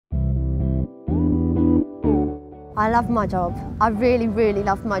I love my job. I really, really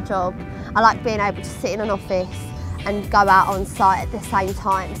love my job. I like being able to sit in an office and go out on site at the same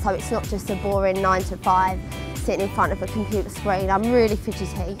time, so it's not just a boring 9 to 5 sitting in front of a computer screen. I'm really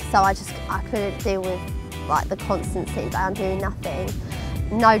fidgety, so I couldn't deal with like the constant sitting down doing nothing.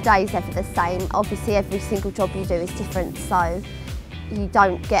 No day's ever the same. Obviously every single job you do is different, so you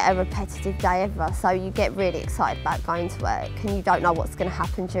don't get a repetitive day ever, so you get really excited about going to work and you don't know what's going to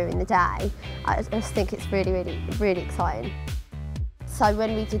happen during the day. I just think it's really, really, really exciting. So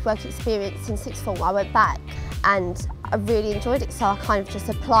when we did work experience in sixth form, I went back and I really enjoyed it, so I kind of just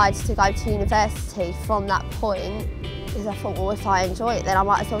applied to go to university from that point, because I thought, well, if I enjoy it then I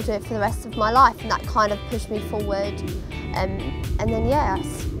might as well do it for the rest of my life, and that kind of pushed me forward, and then yeah,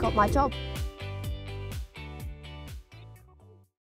 I got my job.